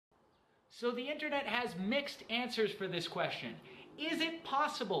So the internet has mixed answers for this question. Is it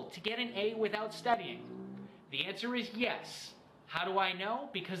possible to get an A without studying? The answer is yes. How do I know?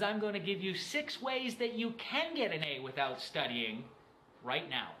 Because I'm going to give you 6 ways that you can get an A without studying right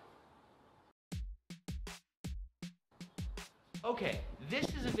now. Okay, this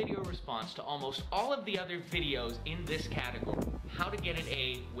is a video response to almost all of the other videos in this category, how to get an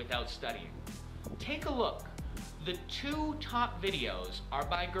A without studying. Take a look. The 2 top videos are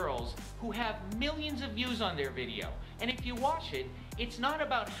by girls who have millions of views on their video. And if you watch it, it's not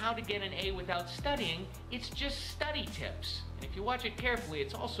about how to get an A without studying, it's just study tips. And if you watch it carefully,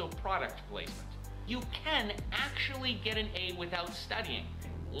 it's also product placement. You can actually get an A without studying.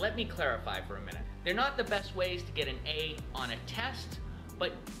 Let me clarify for a minute. They're not the best ways to get an A on a test,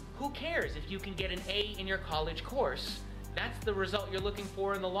 but who cares if you can get an A in your college course? That's the result you're looking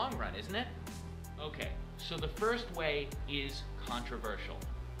for in the long run, isn't it? Okay, so the first way is controversial.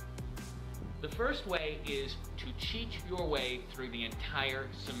 The first way is to cheat your way through the entire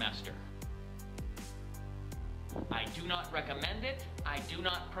semester. I do not recommend it, I do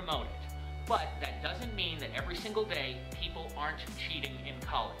not promote it, but that doesn't mean that every single day people aren't cheating in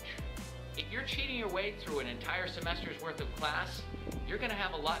college. If you're cheating your way through an entire semester's worth of class, you're going to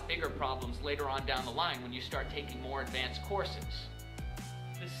have a lot bigger problems later on down the line when you start taking more advanced courses.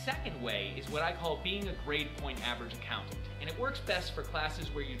 The second way is what I call being a grade point average accountant, and it works best for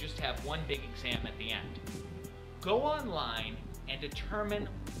classes where you just have one big exam at the end. Go online and determine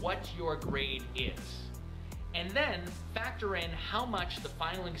what your grade is, and then factor in how much the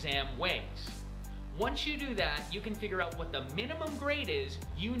final exam weighs. Once you do that, you can figure out what the minimum grade is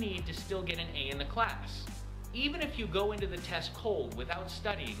you need to still get an A in the class. Even if you go into the test cold without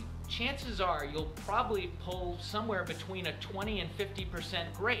studying, chances are you'll probably pull somewhere between a 20 and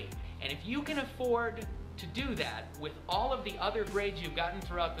 50% grade. And if you can afford to do that with all of the other grades you've gotten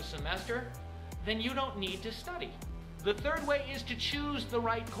throughout the semester, then you don't need to study. The third way is to choose the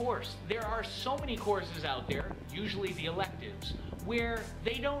right course. There are so many courses out there, usually the electives, where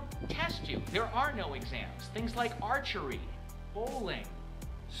they don't test you. There are no exams. Things like archery, bowling,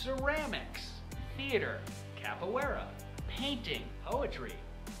 ceramics, theater, capoeira, painting, poetry,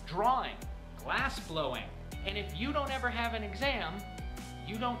 drawing, glass blowing. And if you don't ever have an exam,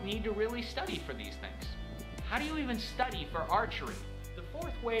 you don't need to really study for these things. How do you even study for archery? The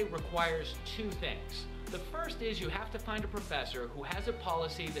fourth way requires 2 things. The first is you have to find a professor who has a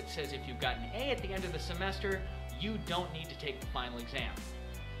policy that says if you've got an A at the end of the semester, you don't need to take the final exam.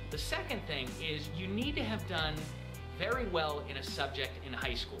 The second thing is you need to have done very well in a subject in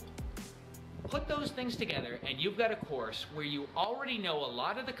high school. Put those things together and you've got a course where you already know a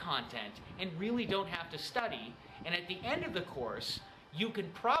lot of the content and really don't have to study, and at the end of the course, you can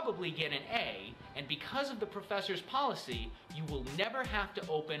probably get an A, and because of the professor's policy, you will never have to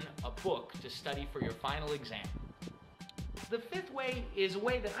open a book to study for your final exam. The fifth way is a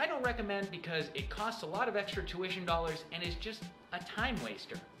way that I don't recommend because it costs a lot of extra tuition dollars and is just a time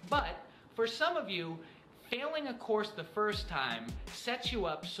waster. But for some of you, failing a course the first time sets you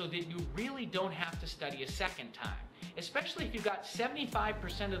up so that you really don't have to study a second time. Especially if you got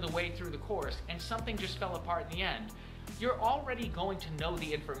 75% of the way through the course and something just fell apart in the end, you're already going to know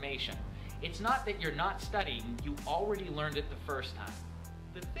the information. It's not that you're not studying, you already learned it the first time.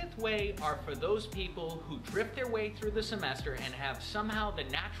 The fifth way are for those people who drift their way through the semester and have somehow the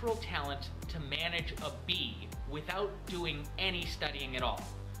natural talent to manage a B without doing any studying at all.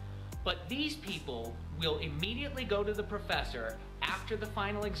 But these people will immediately go to the professor after the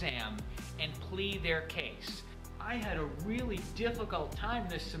final exam and plead their case. I had a really difficult time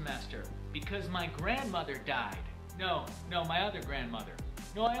this semester because my grandmother died. No, my other grandmother.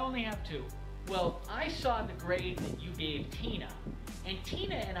 No, I only have 2. Well, I saw the grade that you gave Tina, and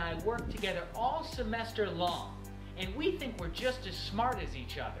Tina and I worked together all semester long, and we think we're just as smart as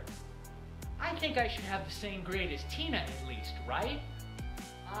each other. I think I should have the same grade as Tina at least, right?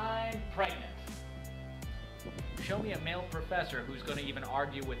 I'm pregnant. Show me a male professor who's going to even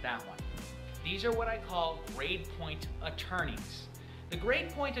argue with that one. These are what I call grade point attorneys. The grade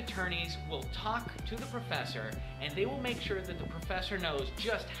point attorneys will talk to the professor and they will make sure that the professor knows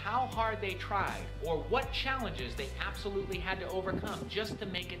just how hard they tried or what challenges they absolutely had to overcome just to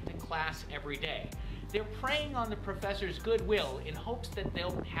make it to class every day. They're preying on the professor's goodwill in hopes that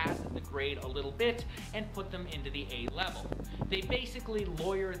they'll pad the grade a little bit and put them into the A level. They basically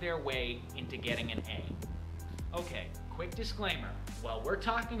lawyer their way into getting an A. Okay, quick disclaimer. While we're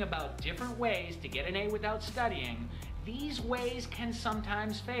talking about different ways to get an A without studying, these ways can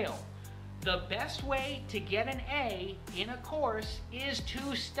sometimes fail. The best way to get an A in a course is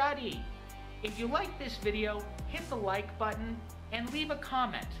to study. If you like this video, hit the like button and leave a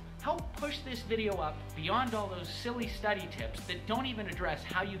comment. Help push this video up beyond all those silly study tips that don't even address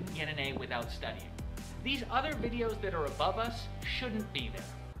how you can get an A without studying. These other videos that are above us shouldn't be there.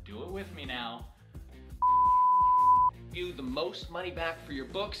 Do it with me now. You the most money back for your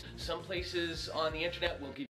books. Some places on the internet will give